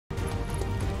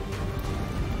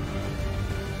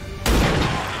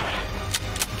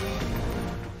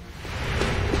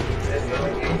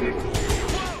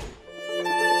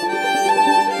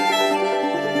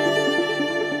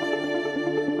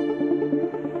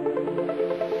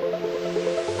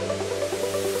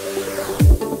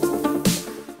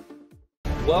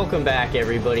Welcome back,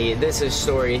 everybody. This is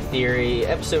Story Theory,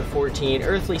 episode 14,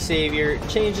 Earthly Savior.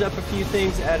 Changed up a few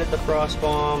things, added the frost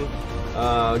bomb,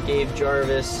 gave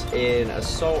Jarvis an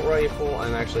assault rifle.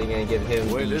 I'm actually going to give him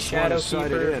the Shadow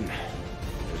Keeper.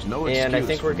 And I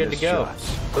think we're good to go.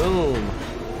 Boom.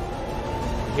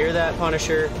 Hear that,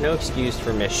 Punisher? No excuse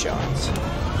for missed shots.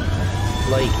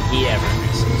 Like he ever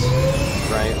misses,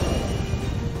 right?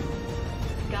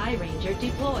 Ranger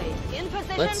deployed. In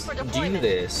position Let's for do deployment.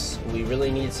 this. We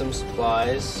really need some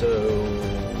supplies, so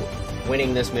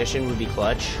winning this mission would be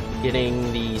clutch.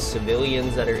 Getting the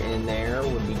civilians that are in there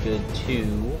would be good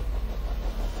too.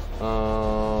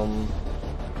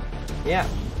 Yeah,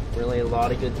 really a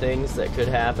lot of good things that could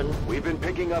happen. We've been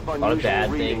picking up a lot of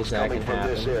bad readings things that coming can from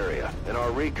happen. this area, and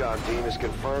our recon team has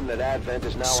confirmed that Advent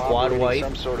is now Squad operating wipe,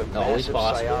 some sort of always massive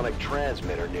possible. psionic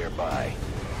transmitter nearby.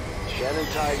 Shen and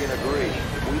Tigan agree.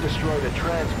 If we destroy the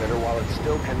transmitter while it's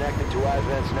still connected to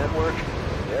Advent's network,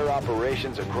 their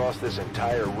operations across this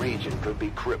entire region could be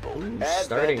crippled. Ooh,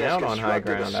 starting out on high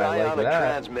ground, I like that.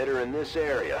 Transmitter in this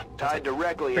area, tied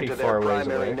directly Pretty into far their ways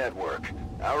primary away. network.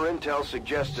 Our intel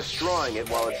suggests destroying it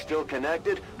while it's still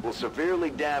connected will severely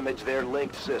damage their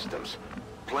linked systems.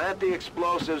 Plant the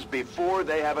explosives before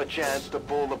they have a chance to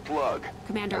pull the plug.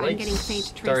 Commander, I like I'm getting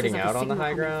faint traces starting of out a on the signal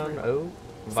high coming ground. through. Oh,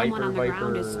 Someone on the Viper,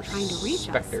 ground is trying to reach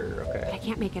Spectre. us, Okay. but I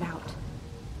can't make it out.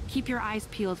 Keep your eyes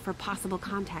peeled for possible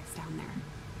contacts down there.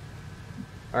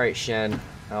 All right, Shen,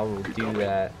 I will do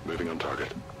that. Moving on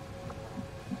target.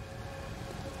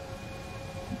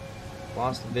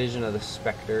 Lost vision of the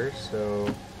Spectre,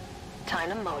 so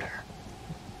Time motor.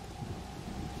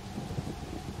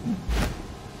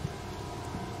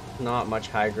 not much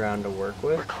high ground to work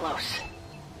with. We're close.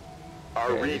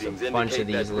 Our Okay, there's readings a bunch indicate of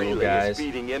these that little relay guys. is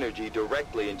feeding energy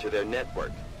directly into their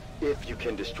network. If you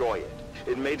can destroy it,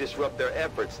 it may disrupt their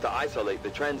efforts to isolate the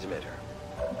transmitter.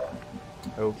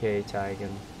 Okay,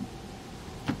 Tigan.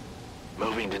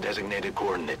 Moving to designated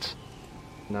coordinates.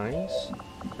 Nice.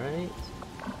 Right.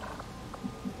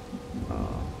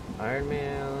 Iron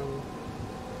Man.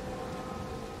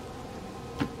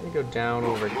 I'm gonna go down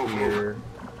over here.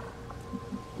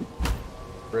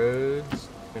 Roads.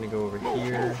 Gonna go over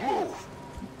here.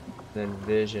 Then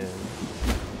Vision.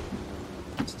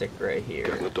 Stick right here.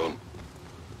 Getting it done.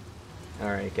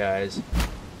 Alright, guys.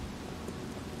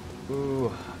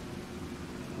 Ooh.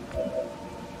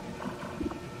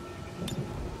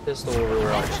 Pistol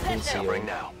overall concealed.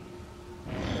 now.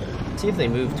 See if they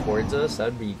move towards us,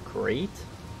 that'd be great.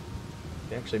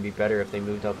 It'd actually be better if they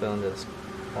moved up onto this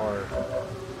car.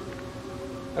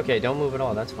 Okay, don't move at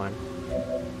all, that's fine.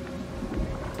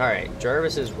 Alright,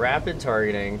 Jarvis is rapid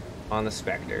targeting on the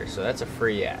Spectre, so that's a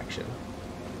free action.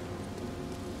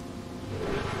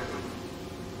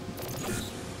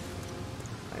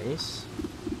 Nice.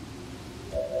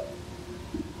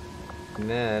 And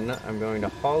then I'm going to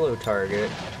hollow target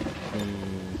the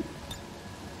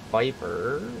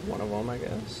Viper, one of them, I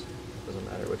guess. Doesn't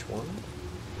matter which one.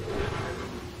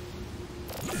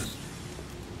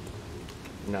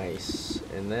 Nice.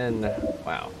 And then,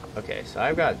 wow. Okay, so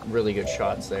I've got really good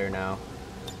shots there now.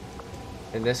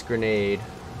 And this grenade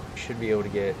should be able to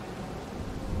get.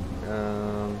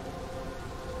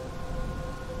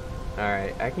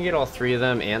 Alright, I can get all three of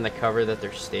them and the cover that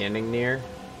they're standing near.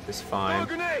 Is fine.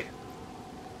 Grenade!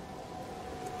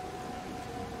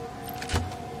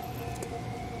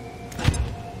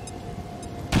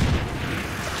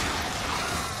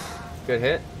 Good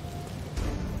hit.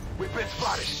 We've been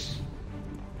spotted.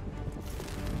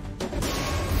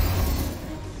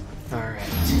 Alright.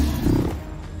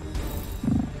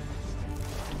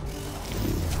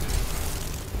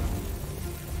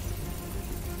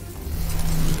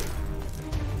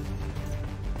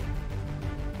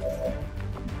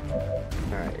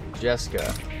 Alright,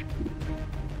 Jessica.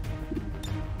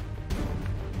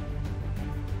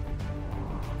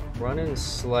 Run and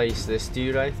slice this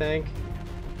dude, I think.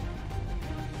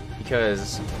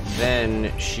 Because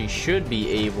then she should be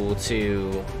able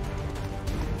to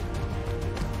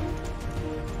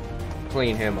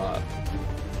clean him up.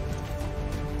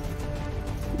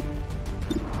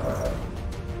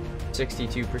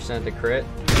 %62% to crit.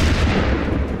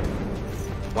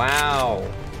 Wow.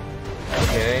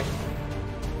 Okay.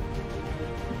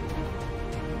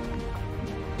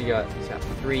 He's got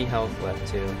 3 health left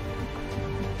too.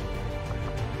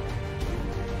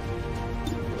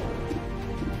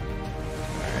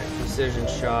 Alright, precision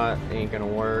shot ain't gonna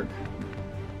work.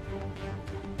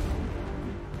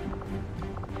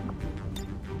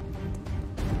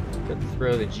 Could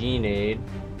throw the G-nade.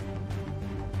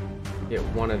 Get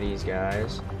one of these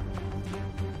guys.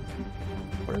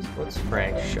 What's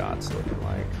Frank's shots looking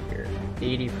like here?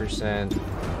 80%.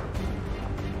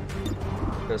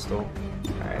 Pistol.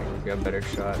 Alright, we've got a better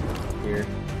shot here.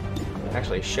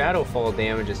 Actually, shadow fall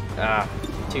damage is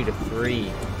 2 to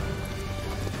 3.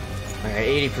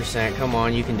 Alright, 80%. Come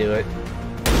on, you can do it.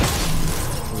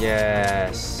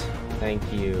 Yes. Thank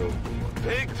you.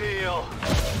 Big deal.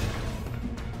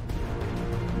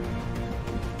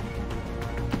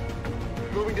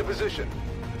 Moving to position.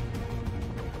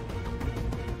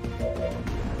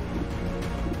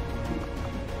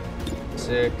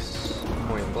 Six,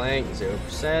 point blank,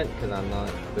 0%, because I'm not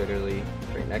literally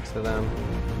right next to them.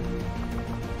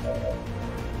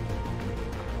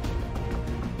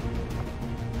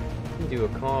 Do a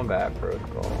combat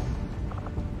protocol.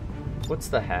 What's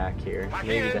the hack here?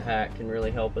 Maybe the hack can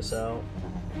really help us out.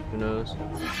 Who knows?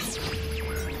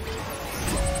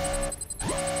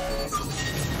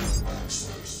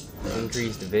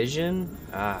 Increased vision?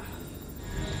 Ah.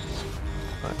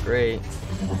 Not great.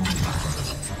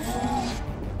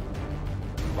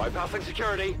 Bypassing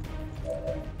security.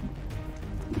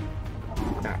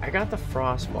 I got the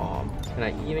frost bomb. Can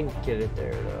I even get it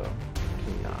there though?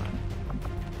 Cannot.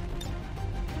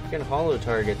 I can hollow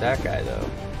target that guy though.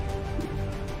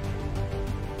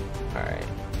 Alright.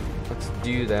 Let's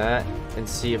do that and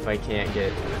see if I can't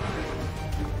get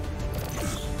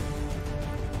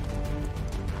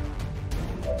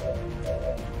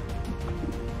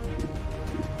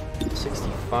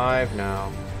 65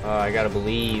 now. I gotta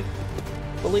believe.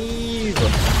 Believe!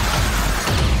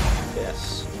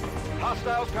 Yes.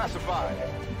 Hostiles pacified.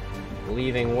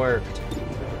 Believing worked.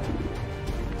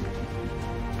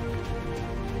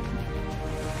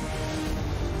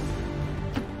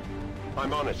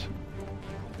 I'm on it.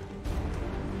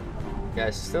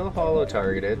 Guys, still hollow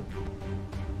targeted.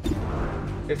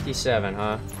 57,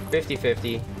 huh?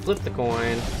 50-50. Flip the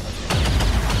coin.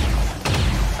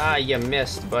 Ah, you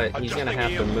missed, but he's gonna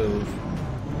have to move.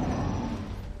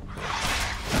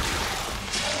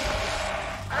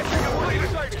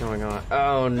 What's going on?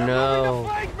 Oh no.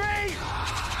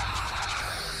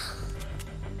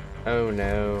 Oh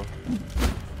no.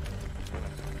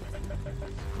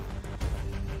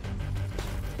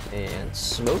 And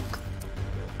smoke.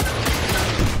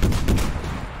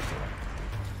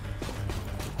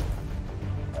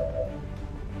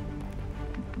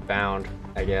 Bound,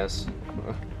 I guess.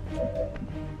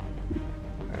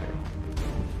 Alright.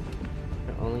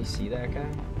 Can only see that guy?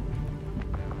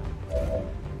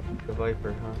 The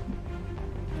Viper, huh?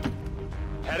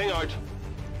 Heading out.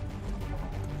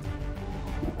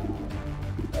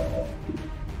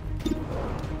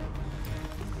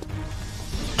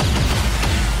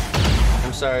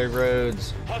 I'm sorry,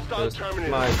 Rhodes. It Hostile was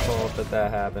terminated. my fault that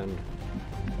that happened.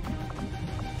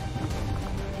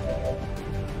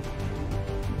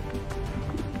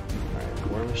 Alright,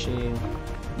 War Machine.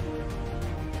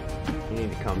 You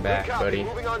need to come back, buddy.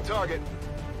 Moving on target.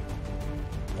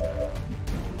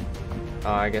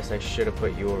 Oh, I guess I should have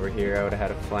put you over here. I would have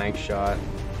had a flank shot.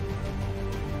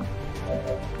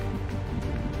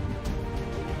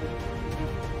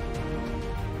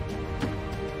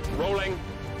 Rolling.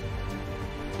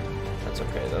 That's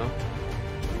okay, though.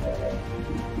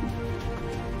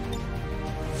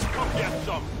 Come get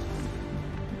some.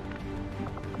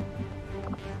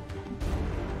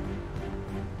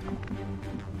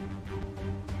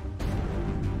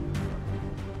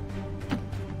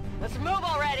 Let's move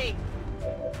already!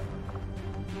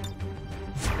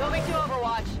 Moving to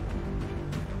Overwatch.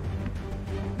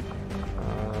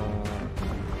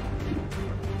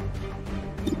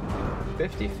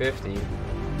 50-50.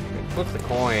 Flip the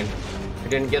coin. We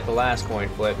didn't get the last coin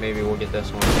flip. Maybe we'll get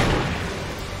this one.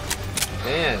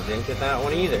 Man, didn't get that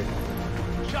one either.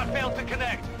 Shot failed to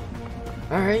connect.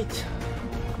 Alright.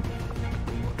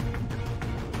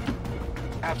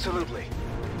 Absolutely.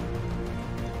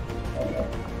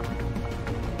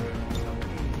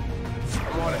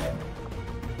 I'm on it.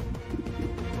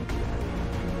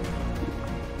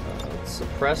 Let's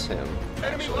suppress him.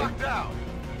 Enemy Actually. locked down.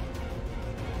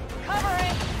 Cover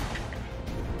it!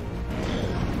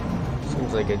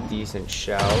 Seems like a decent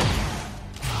shout.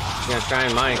 He's gonna try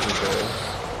and mind control.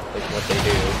 Like what they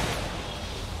do.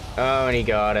 Oh, and he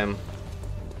got him.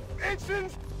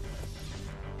 Instant.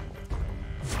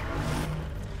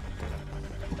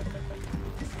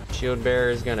 Shield bearer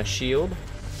is gonna shield.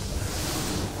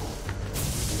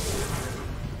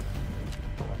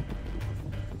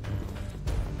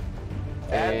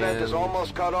 Advent has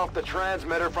almost cut off the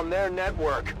transmitter from their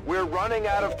network. We're running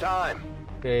out of time.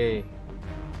 Okay.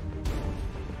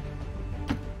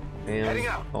 Heading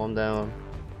Man, out. calm down.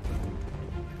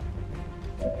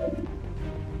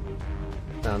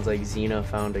 Sounds like Xena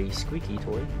found a squeaky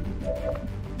toy.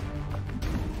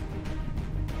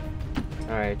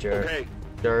 Alright, Okay.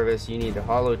 Jarvis, you need to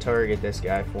holo target this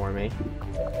guy for me.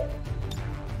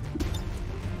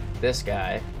 This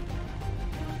guy.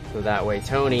 So that way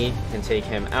Tony can take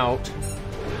him out.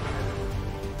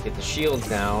 Get the shields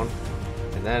down.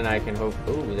 And then I can hope...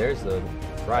 Ooh, there's the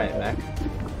riot mech.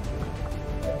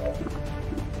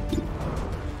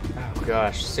 Oh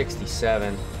gosh,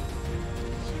 67.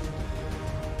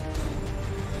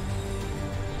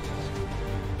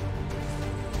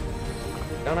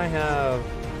 Don't I have...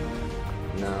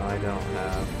 No, I don't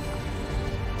have...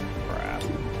 Crap.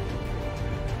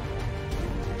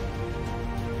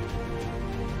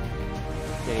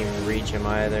 Can't even reach him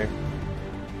either.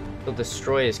 He'll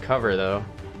destroy his cover though.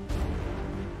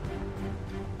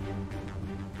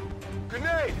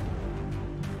 Grenade!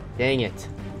 Dang it.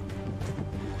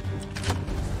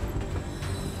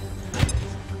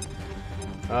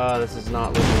 Oh, this is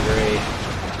not looking great.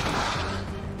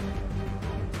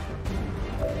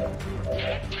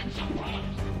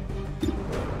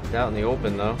 It's out in the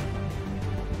open though.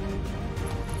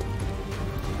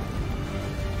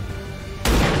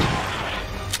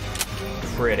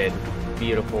 Critted.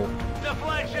 Beautiful.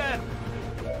 Deflection!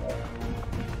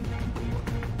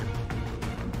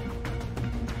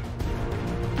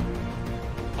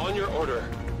 On your order.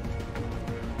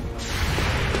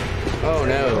 Oh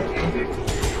no.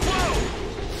 Whoa!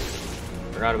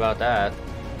 Forgot about that.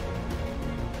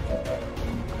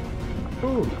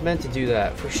 Ooh, meant to do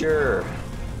that for sure.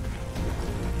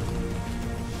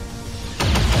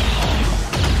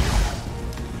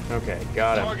 Okay,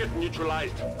 got him. Target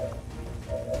neutralized.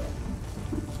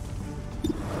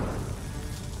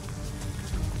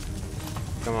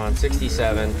 Come on,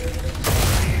 67.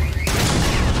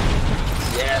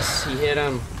 Yes, he hit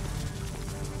him.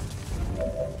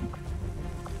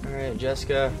 Alright,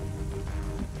 Jessica.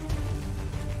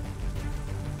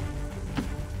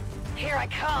 Here I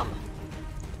come.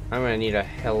 I'm gonna need a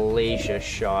hellacious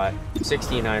shot.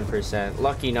 69%.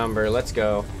 Lucky number, let's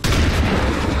go.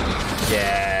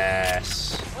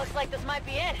 Yes. Looks like this might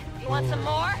be it. You want some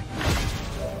more?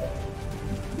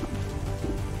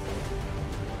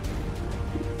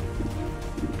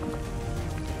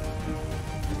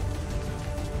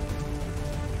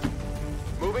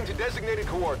 Moving to designated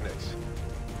coordinates.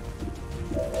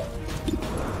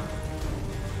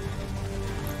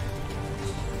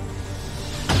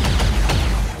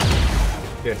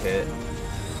 Good hit.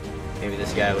 Maybe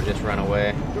this guy will just run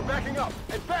away. You're backing up.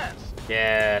 Advance.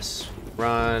 Yes.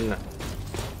 Run.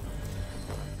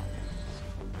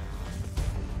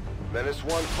 Menace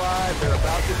 1-5, they're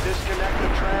about to disconnect the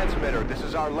transmitter. This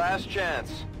is our last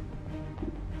chance.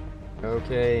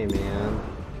 Okay, man.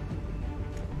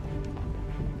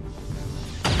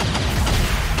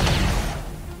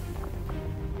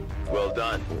 Well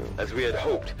done. As we had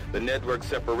hoped, the network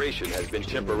separation has been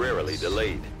temporarily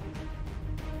delayed.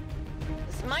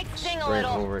 This might sting a Sprint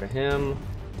little. over to him.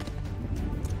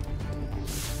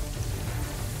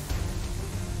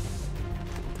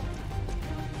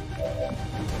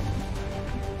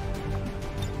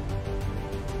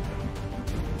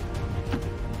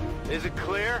 Is it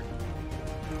clear?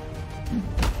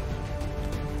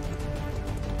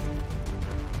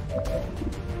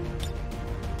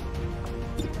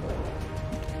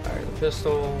 Fire the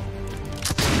pistol.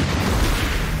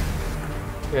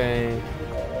 Okay.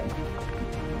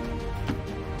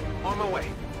 On my way.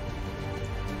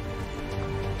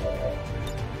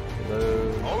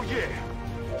 Reload. Oh yeah.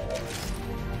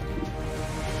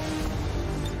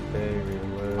 Okay,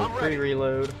 reload. I'm ready.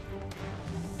 Pre-reload.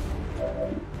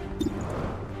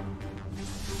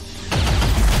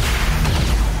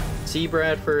 See,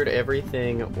 Bradford,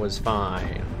 everything was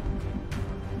fine.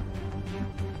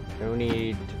 No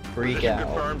need to freak Position out.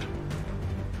 confirmed.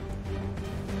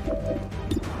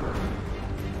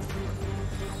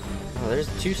 Oh, there's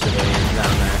 2 civilians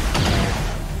down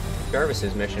there.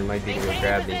 Jarvis's mission might be to go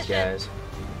grab these guys.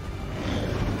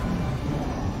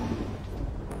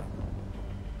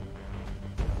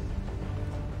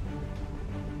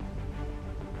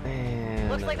 Man,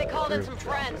 Looks like they called in some group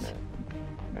dropping friends. it.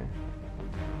 Okay.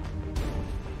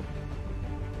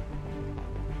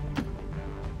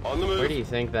 On the move. Where do you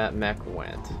think that mech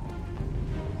went?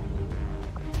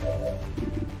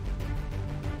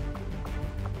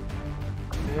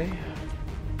 Okay.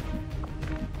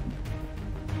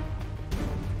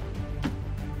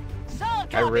 Solid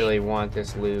I copy. really want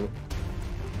this loot.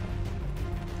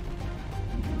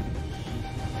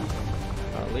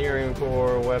 Lyrium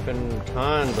core, weapon,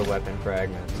 tons of weapon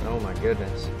fragments. Oh my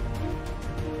goodness.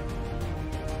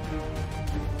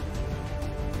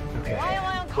 Okay. Why am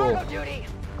I on Cool. Cargo duty.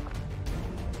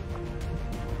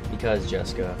 Because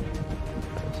Jessica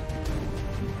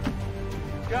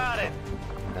Got it.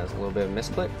 has a little bit of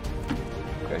misclick.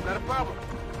 Okay. Not a problem.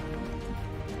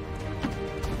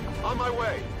 On my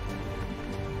way.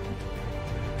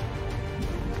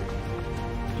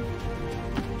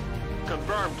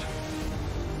 Confirmed.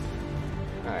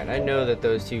 Alright, I know that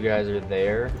those two guys are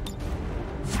there.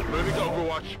 Moving to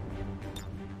Overwatch.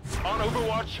 On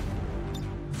Overwatch.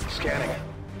 Scanning.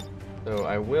 So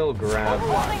I will grab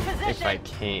Holding if I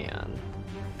position. can.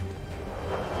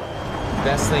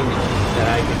 Best thing that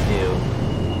I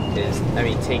could do is, I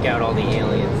mean, take out all the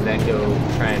aliens, then go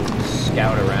try and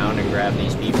scout around and grab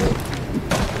these people.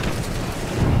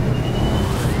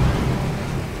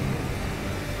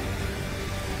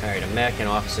 Alright, a mech, an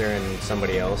officer, and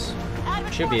somebody else.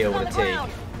 Should be able to take...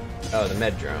 Oh, the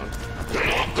med drone.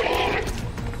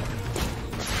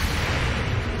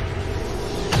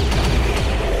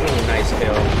 Ooh, nice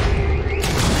kill.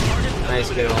 Nice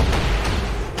kill.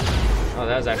 Oh,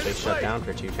 that was actually shut down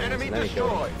for 2 turns, Enemy and then he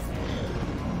killed him.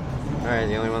 destroyed. Alright,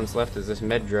 the only one that's left is this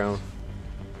med drone.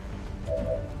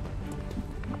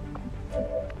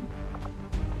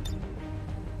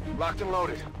 Locked and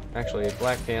loaded. Actually,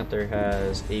 Black Panther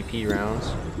has AP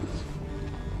rounds.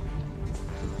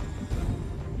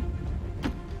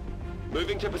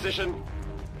 Moving to position.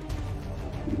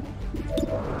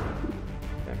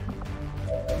 Okay.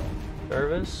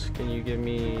 Jarvis, can you give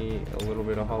me a little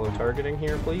bit of hollow targeting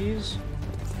here, please?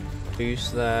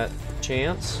 Boost that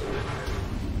chance.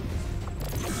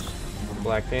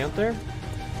 Black Panther.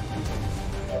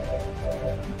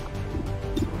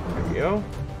 There we go. A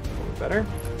little better.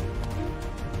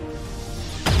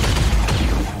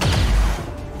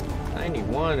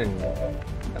 91 and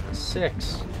got the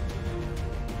 6.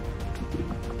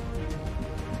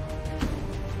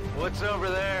 What's over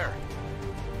there?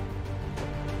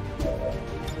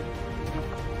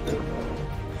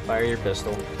 Fire your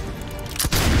pistol.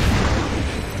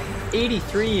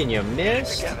 83 and you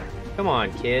missed? Together. Come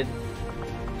on, kid.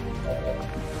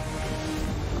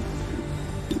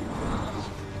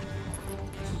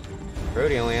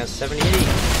 Brody only has 78.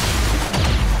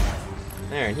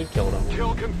 There, and he killed him.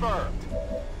 Kill confirmed.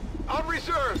 On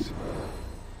reserves.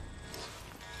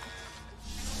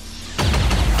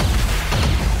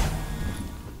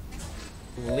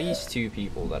 At least 2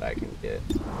 people that I can get.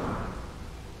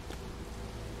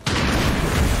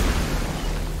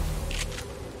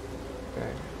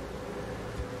 Okay.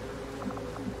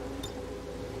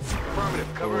 Affirmative.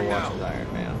 Covering Overwatch now. is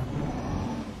Iron Man.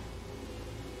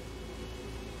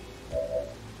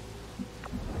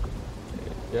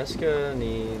 Jessica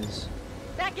needs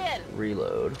Back in.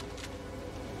 reload.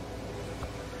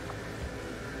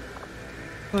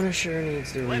 Punisher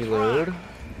needs to Let's reload.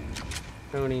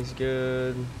 Tony's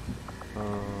good.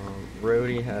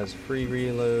 Rhodey has free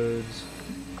reloads.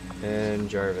 And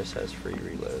Jarvis has free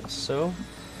reloads. So,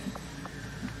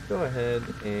 go ahead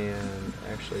and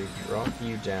actually drop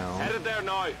you down. Headed there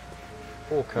now.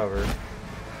 Full cover.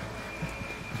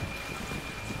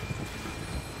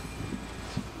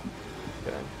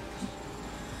 Okay.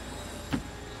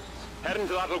 Heading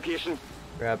to that location.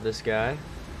 Grab this guy.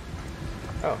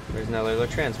 Oh, there's another little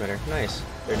transmitter. Nice.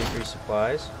 33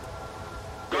 supplies.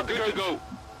 Good to go.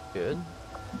 Good.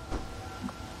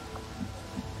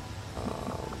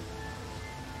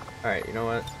 Alright, you know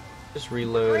what? Just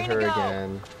reload Green to her go.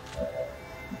 again.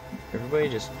 Everybody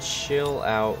just chill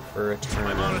out for a turn.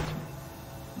 I'm on it.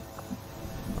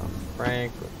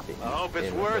 Frank with the, I hope it's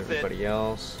in with worth it. everybody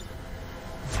else.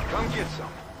 Come get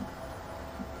some.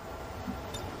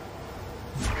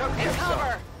 Come In get some.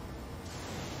 cover.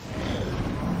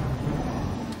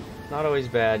 Not always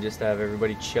bad just to have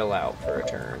everybody chill out for a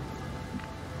turn.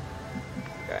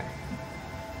 Okay.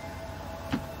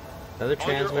 Another On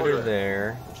your transmitter order.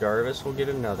 there. Jarvis will get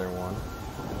another one.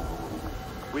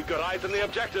 We've got eyes on the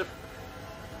objective.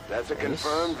 That's a Nice.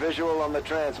 confirmed visual on the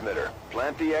transmitter.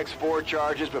 Plant the X4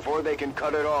 charges before they can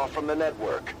cut it off from the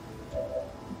network.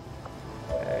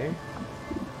 Okay.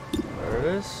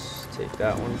 Jarvis, take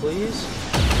that one, please.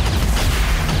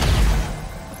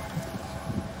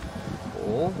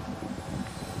 Cool.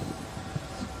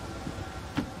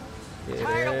 Get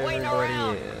Tired of waiting everybody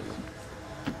around. in.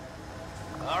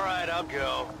 All right, I'll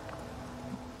go.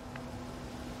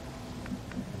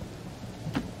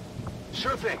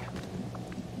 Sure thing.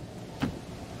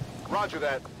 Roger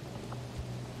that.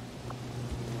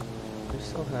 Who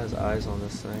still has eyes on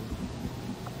this thing?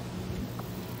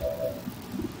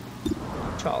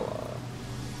 Chala.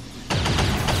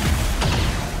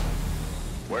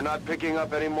 We're not picking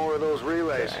up any more of those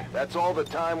relays. Okay. That's all the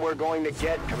time we're going to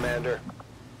get, Commander.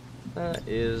 That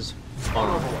is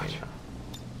On fine. Overwatch.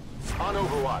 On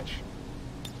Overwatch.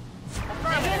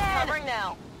 Affirmative, covering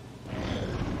now.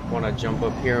 Want to jump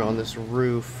up here on this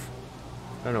roof.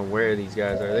 I don't know where these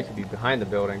guys are. They could be behind the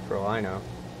building for all I know.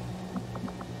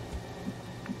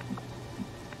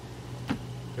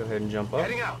 Go ahead and jump up.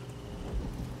 Heading out.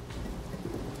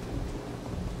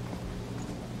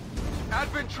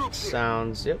 Advent troops here.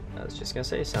 Sounds, yep, I was just gonna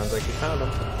say, sounds like you found them.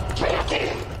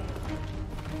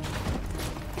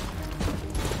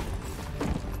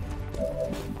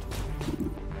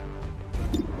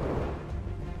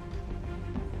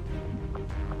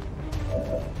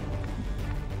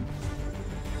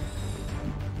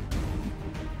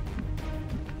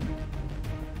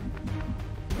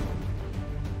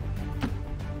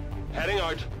 Heading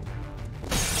out.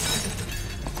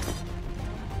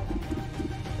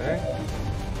 Okay.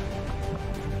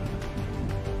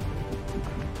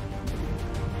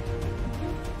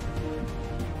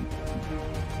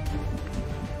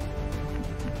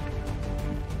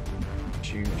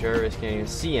 Shoot, Jarvis can't even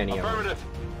see any of them. Affirmative.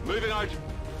 Moving out.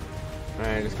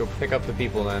 Alright, let's go pick up the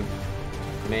people then.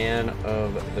 Man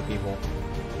of the people.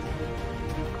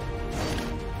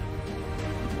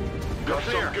 Got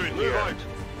some good Move out.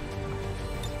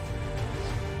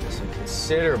 There's some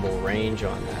considerable range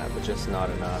on that, but just not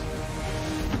enough.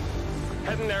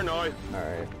 Heading there now. Alright,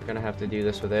 we're gonna have to do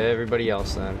this with everybody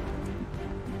else then.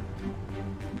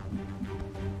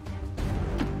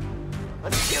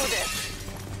 Let's do this.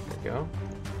 There we go.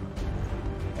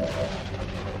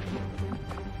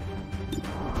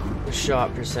 The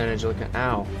shot percentage looking,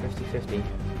 ow, 50-50.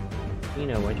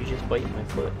 Tina, why'd you just bite my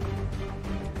foot?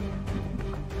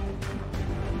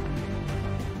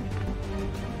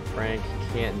 Frank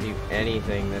can't do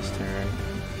anything this turn.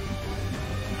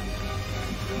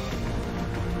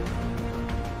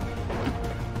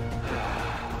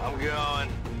 I'm going.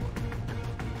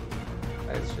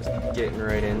 It's just getting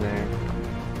right in there.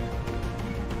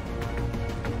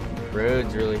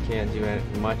 Rhodes really can't do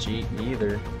much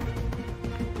either.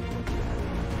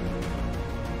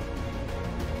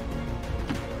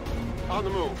 On the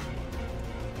move.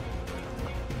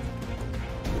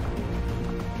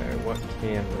 Okay, what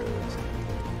can Rhodes?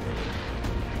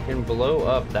 Can blow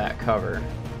up that cover.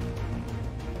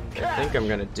 I think I'm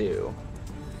gonna do.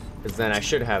 Because then I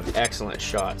should have excellent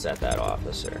shots at that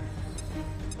officer.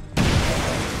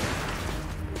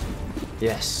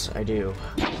 Yes, I do.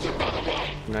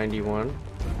 91%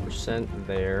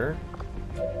 there.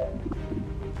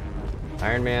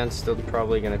 Iron Man's still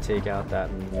probably gonna take out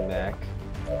that mech.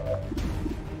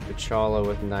 T'Challa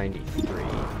with 93.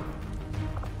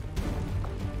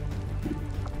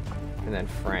 And then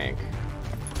Frank.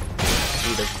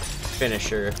 Be the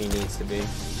finisher if he needs to be.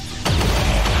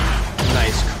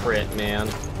 Nice crit, man.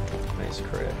 Nice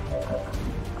crit.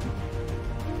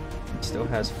 Still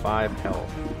has 5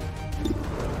 health.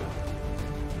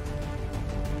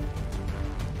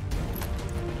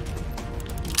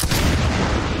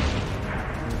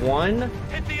 One?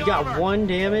 You got 1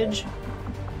 damage?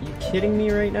 You kidding me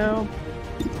right now?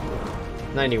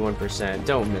 91%.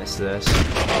 Don't miss this.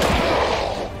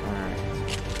 Alright.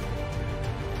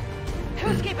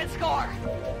 Who's keeping score?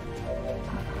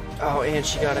 Oh, and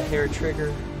she got a hair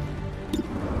trigger.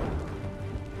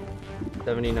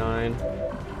 79.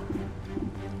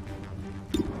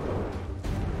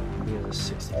 He has a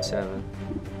 67.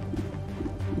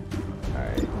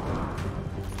 Alright.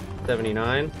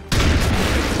 79.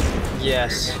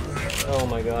 Yes. Oh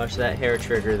my gosh, that hair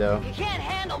trigger though. You can't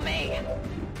handle me.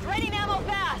 Ready ammo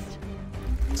fast.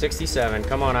 67.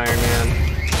 Come on, Iron Man.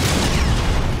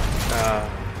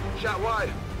 Shot wide.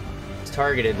 It's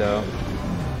targeted though.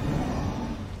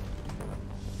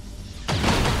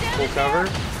 Full cover.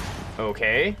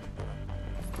 Okay.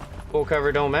 Full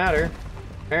cover don't matter.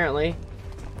 Apparently.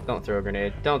 Don't throw a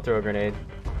grenade. Don't throw a grenade.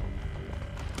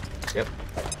 Yep.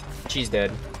 She's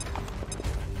dead.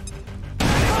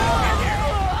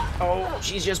 Oh,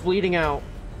 she's just bleeding out.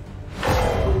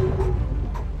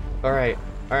 Alright.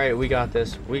 Alright, we got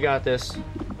this. We got this.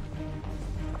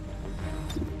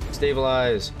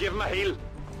 Stabilize. Give him a heal.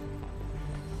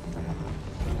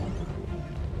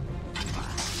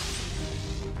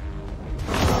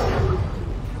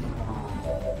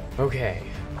 Okay.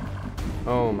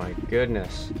 Oh my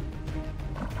goodness.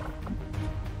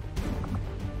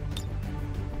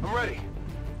 I'm ready.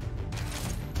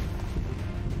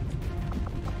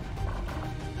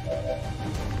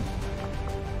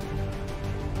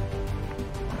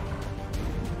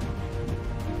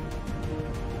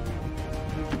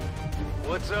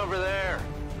 What's over there?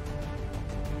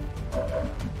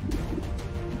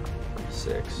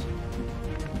 6.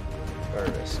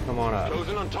 Jarvis, come on up.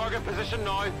 Closing on target position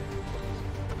now.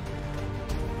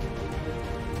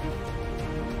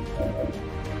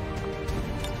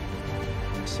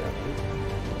 7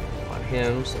 on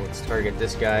him, so let's target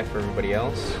this guy for everybody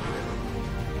else.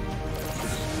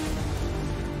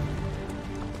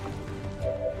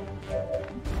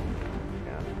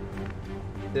 Yeah.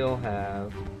 Still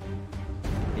have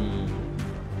the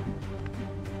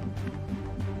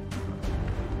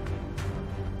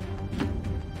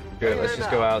good, let's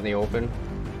just go out in the open.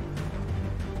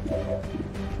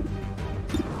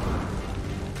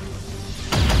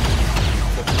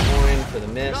 For the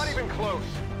miss. Not even close.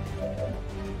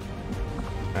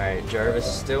 Alright, Jarvis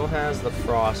still has the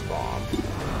frost bomb.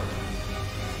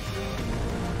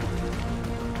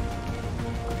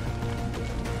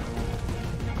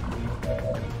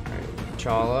 Alright,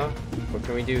 Chala, what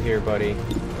can we do here, buddy?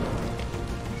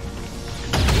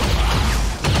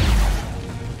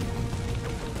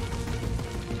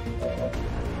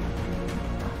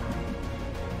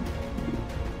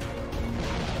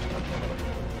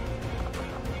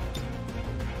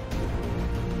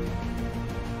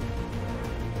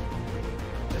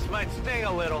 Might sting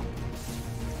a little.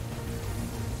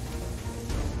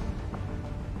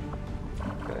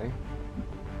 Okay.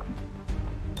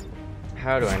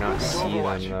 How do I not see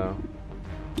them though?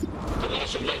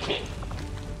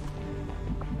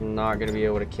 I'm not gonna be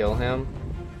able to kill him.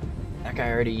 That guy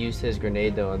already used his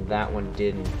grenade though, and that one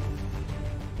didn't.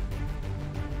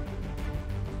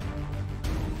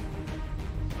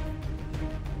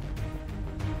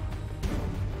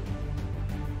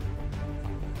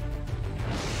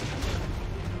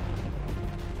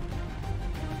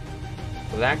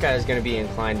 That guy's gonna be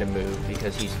inclined to move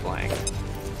because he's flanked.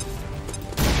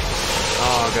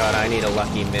 Oh god, I need a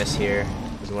lucky miss here,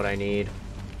 is what I need.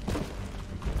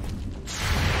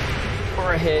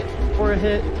 Or a hit, or a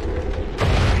hit.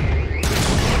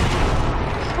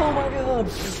 Oh my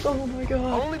god, oh my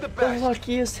god. Only the best. The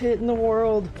luckiest hit in the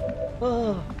world.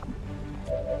 Oh.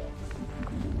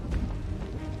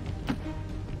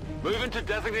 Move into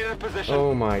designated position.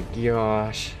 Oh my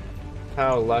gosh.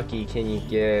 How lucky can you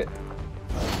get?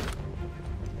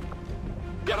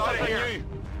 Get out of here.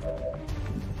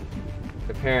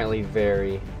 Apparently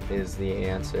very is the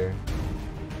answer.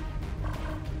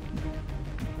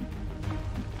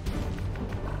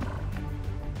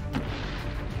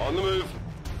 On the move.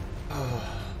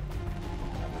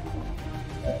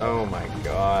 Oh my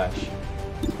gosh.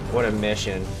 What a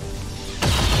mission.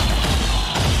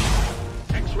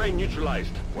 X-ray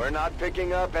neutralized. We're not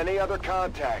picking up any other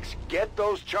contacts. Get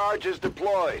those charges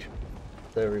deployed.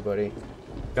 Everybody.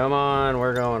 Come on,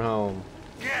 we're going home.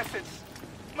 Yes, it's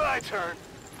my turn.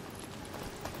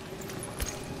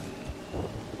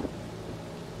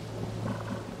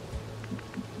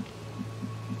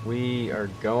 We are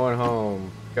going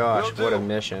home. Gosh, Will what a do.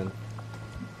 mission.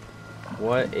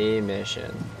 What a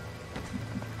mission.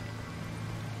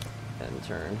 End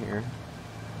turn here.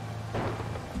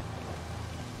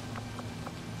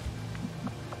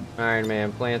 Iron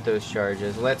Man, plant those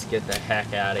charges. Let's get the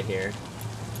heck out of here.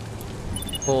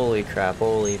 Holy crap,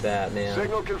 holy Batman.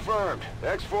 Signal confirmed.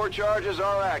 X4 charges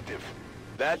are active.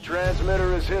 That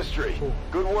transmitter is history.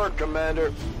 Good work,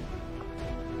 Commander.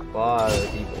 A lot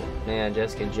of people. Man,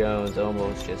 Jessica Jones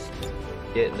almost just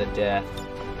getting the death.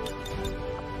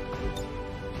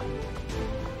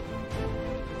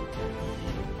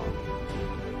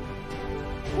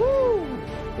 Woo!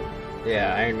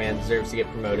 Yeah, Iron Man deserves to get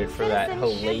promoted for that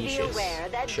Citizens should be hellacious aware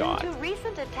that shot. due to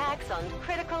recent attacks on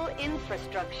critical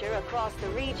infrastructure across the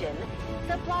region,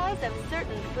 supplies of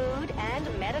certain food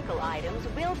and medical items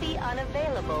will be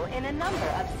unavailable in a number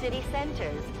of city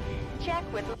centers. Check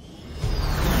with...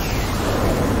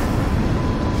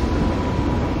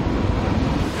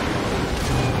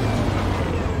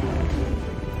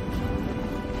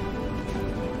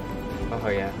 Oh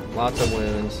yeah, lots of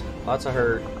wounds, lots of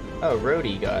hurt. Oh,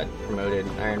 Rhodey got promoted,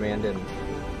 Iron Man didn't.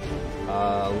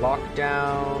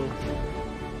 Lockdown,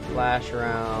 flash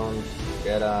round,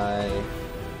 Jedi,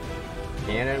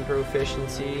 cannon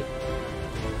proficiency.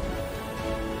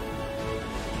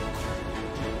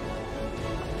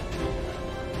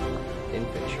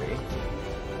 Infantry.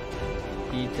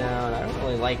 Beat down, I don't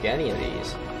really like any of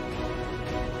these.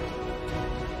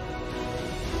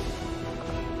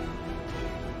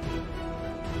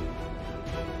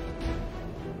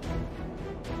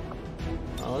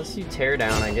 Let's do tear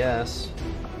down, I guess.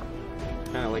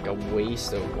 Kind of like a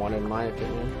waste of one, in my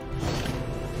opinion.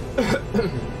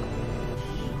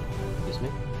 Excuse me.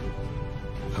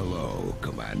 Hello,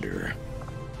 Commander.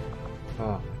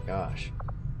 Oh my gosh.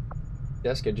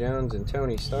 Jessica Jones and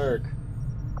Tony Stark.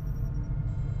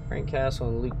 Frank Castle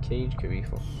and Luke Cage could be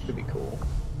cool.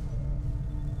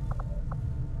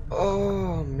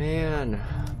 Oh man.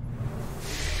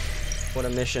 What a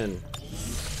mission.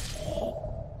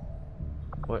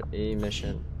 What a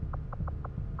mission.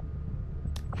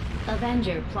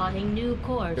 Avenger plotting new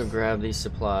course. Go grab these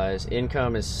supplies.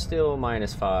 Income is still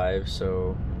 -5,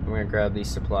 so I'm gonna grab these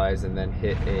supplies and then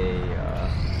hit a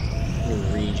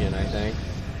new region, I think.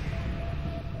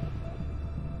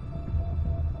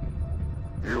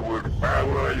 You would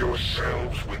ally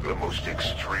yourselves with the most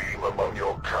extreme among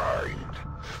your kind.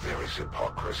 There is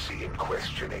hypocrisy in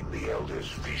questioning the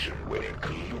Elder's vision when in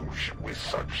collusion with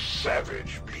such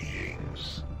savage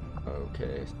beings.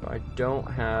 Okay, so I don't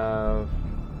have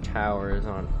towers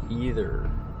on either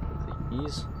of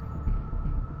these.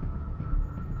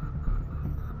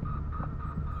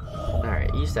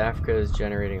 Alright, East Africa is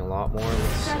generating a lot more.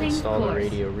 Let's install the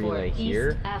radio relay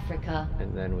here. Africa.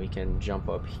 And then we can jump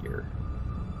up here.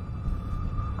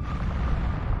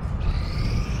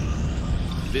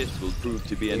 This will prove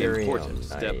to be an important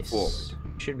step forward.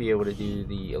 Should be able to do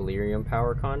the Illyrium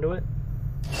power conduit.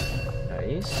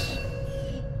 Nice.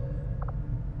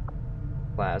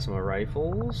 Plasma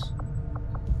rifles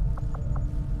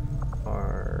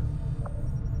are...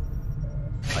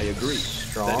 I agree.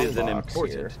 Strong that is an box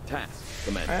important here. task,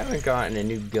 Commander. I haven't gotten a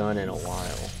new gun in a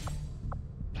while.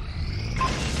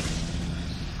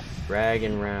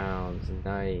 Dragon rounds,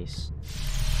 nice.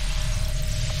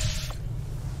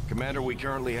 Commander, we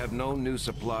currently have no new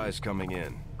supplies coming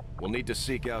in. We'll need to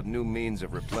seek out new means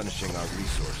of replenishing our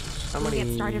resources. We'll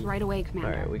get started right away,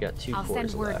 Commander. Alright, we got 2 I'll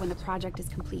cores send word left. when the project is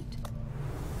complete.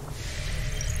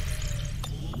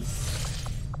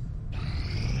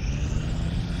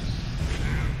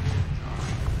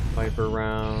 Viper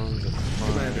rounds.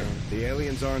 Commander, the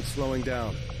aliens aren't slowing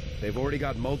down. They've already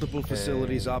got multiple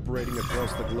facilities operating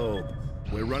across the globe.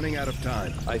 We're running out of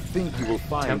time. I think you will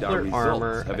find our Templar results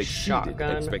armor, have a exceeded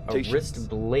shotgun, a expectations. wrist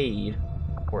blade,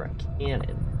 or a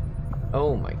cannon.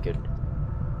 Oh my goodness.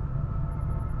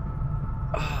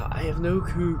 I have no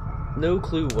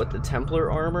clue what the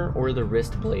Templar armor or the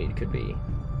wrist blade could be.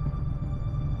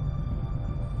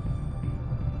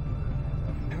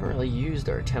 I haven't really used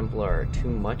our Templar too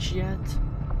much yet.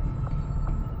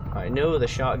 I know the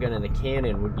shotgun and the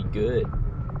cannon would be good.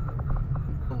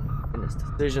 Oh goodness,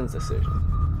 decisions.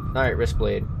 Alright, wrist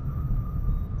blade.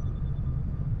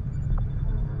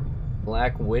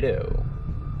 Black Widow.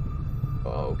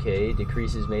 Okay,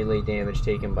 decreases melee damage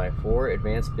taken by 4.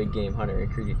 Advanced Big Game Hunter.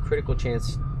 Increased critical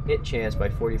hit chance by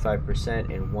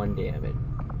 45% and 1 damage.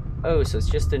 Oh, so it's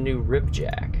just a new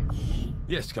Ripjack.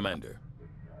 Yes, Commander.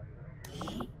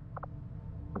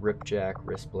 Ripjack,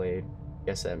 wrist blade.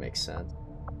 Guess that makes sense.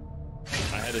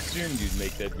 I had assumed you'd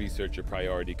make that research a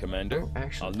priority, Commander. Oh,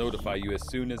 actually, I'll notify you as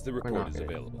soon as the report is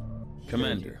available.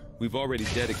 Commander, we've already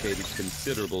dedicated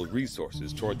considerable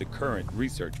resources toward the current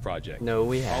research project. No,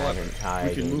 we However,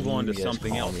 haven't. we can move on to You guys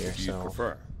something call else me if you yourself.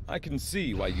 prefer. I can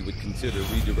see why you would consider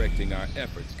redirecting our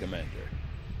efforts, Commander.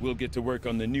 We'll get to work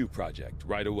on the new project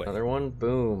right away. Another one,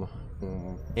 boom.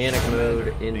 Panic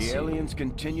mode The ensues. aliens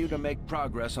continue to make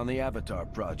progress on the Avatar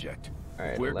project.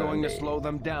 Alright, If we're 11 going to days. slow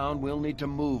them down, we'll need to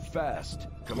move fast.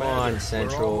 Come Commander, on,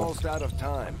 Central. we're almost out of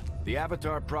time. The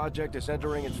Avatar project is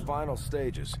entering its final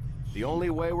stages. The only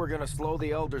way we're going to slow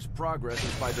the Elders' progress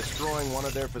is by destroying one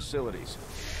of their facilities.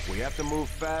 We have to move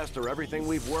fast or everything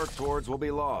we've worked towards will be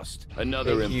lost.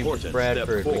 Another Thank you, important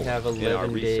Bradford. step We forward have in our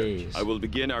 11 research. days. I will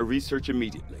begin our research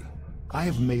immediately. I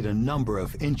have made a number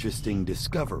of interesting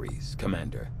discoveries,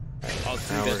 Commander. I'll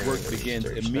see Now we're that gonna work begins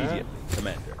research immediately,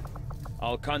 Commander.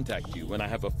 I'll contact you when I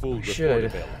have a full report Should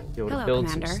available. be able to Hello, build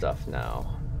Commander. some stuff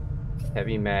now.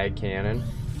 Heavy mag cannon,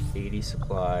 80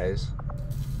 supplies,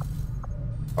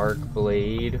 arc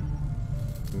blade,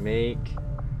 make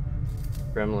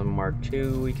Gremlin Mark II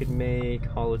we could make,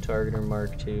 Hollow Targeter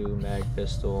Mark II, mag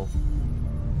pistol,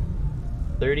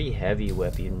 30 heavy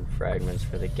weapon fragments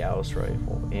for the Gauss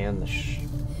rifle, and the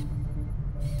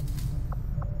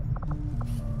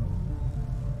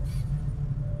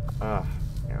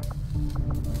yeah.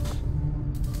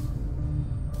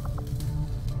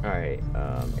 Alright,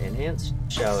 enhanced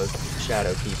Shadow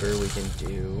Keeper we can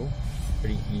do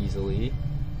pretty easily.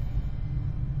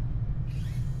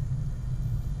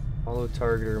 Hollow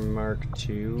Targeter Mark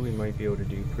II we might be able to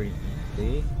do pretty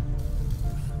easily.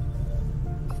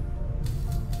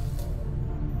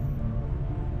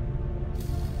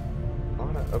 A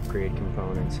lot of upgrade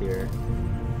components here.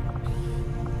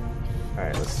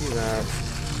 Alright, let's do that.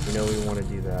 We know we want to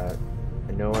do that.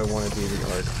 I know I want to do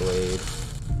the Arc Blade.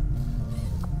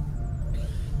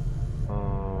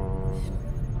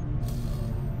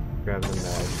 Grab the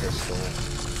mag pistol.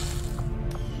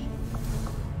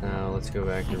 Now let's go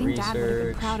back to I think Dad would have been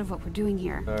research. proud of what we're doing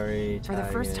here. Sorry, For the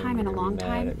first time in a long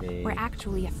time, we're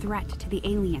actually a threat to the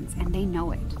aliens, and they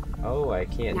know it. Oh, I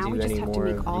can't now do we just any have to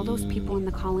more make all those people in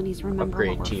the colonies remember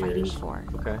what we're fighting for.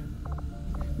 Okay.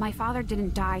 My father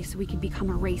didn't die so we could become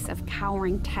a race of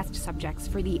cowering test subjects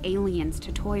for the aliens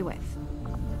to toy with.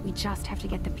 We just have to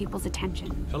get the people's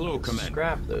attention. Hello, Commander.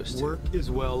 Scrap those two. Work is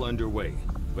well underway,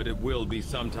 but it will be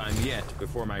some time yet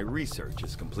before my research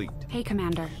is complete. Hey,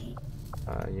 Commander.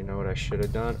 You know what I should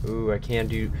have done? Ooh, I can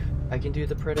do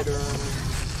the Predator armor.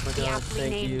 Oh my The God, aptly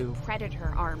thank named you.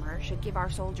 Predator armor should give our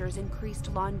soldiers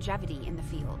increased longevity in the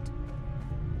field.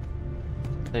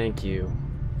 Thank you.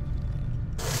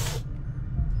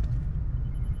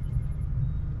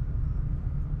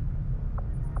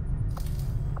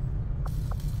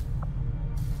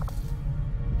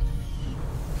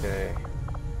 Okay.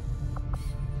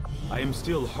 I am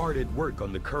still hard at work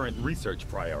on the current research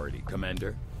priority,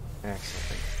 Commander.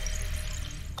 Excellent.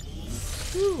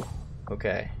 Whew.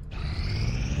 Okay.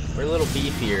 We're a little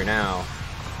beefier now.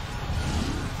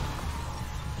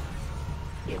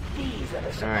 If these are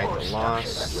the Alright, the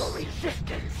loss. of your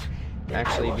resistance,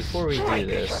 Actually, before we do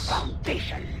this,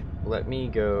 foundation. let me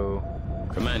go.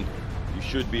 Commander, you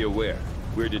should be aware.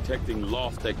 We're detecting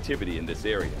lost activity in this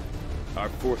area. Our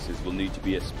forces will need to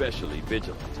be especially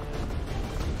vigilant.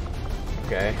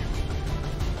 Okay.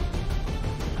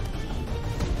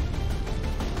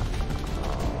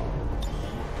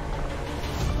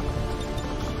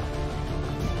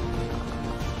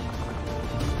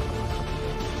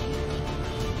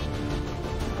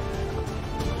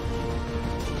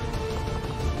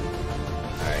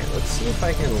 Alright, let's see if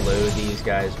I can load these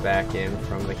guys back in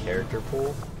from the character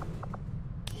pool.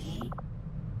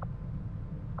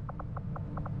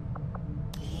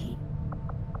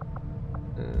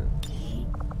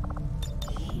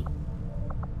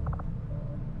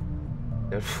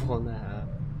 Deadpool and a half.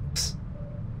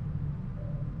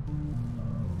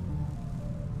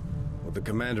 With the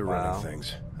commander running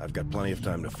things, I've got plenty of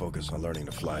time to focus on learning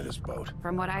to fly this boat.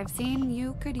 From what I've seen,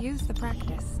 you could use the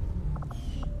practice.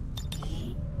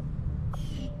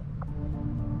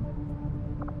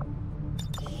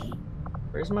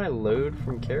 Where's my load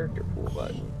from character pool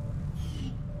button?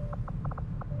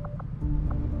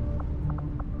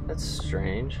 That's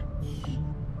strange.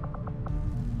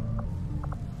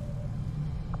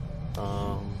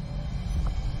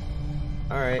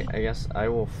 Alright, I guess I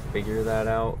will figure that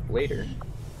out later.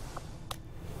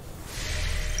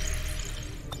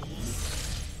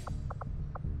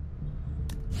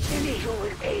 Any who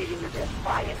will aid in the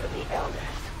defiance of the Elders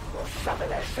will suffer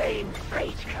the same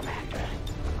fate, Commander.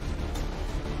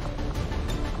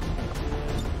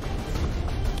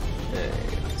 Okay,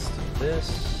 let's do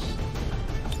this.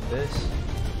 This.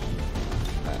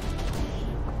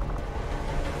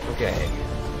 Okay.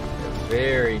 A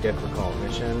very difficult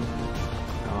mission.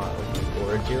 Not looking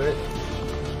forward to it.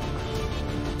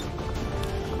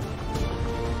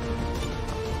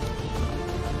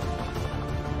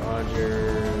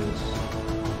 Rogers.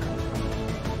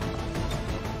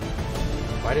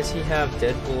 Why does he have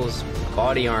Deadpool's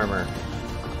body armor?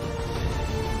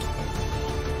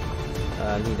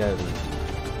 He doesn't.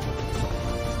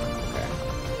 Okay.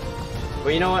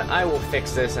 Well, you know what? I will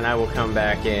fix this and I will come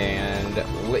back and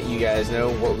let you guys know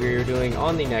what we're doing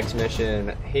on the next mission,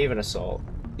 Haven Assault.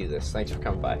 Do this. Thanks for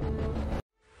coming by.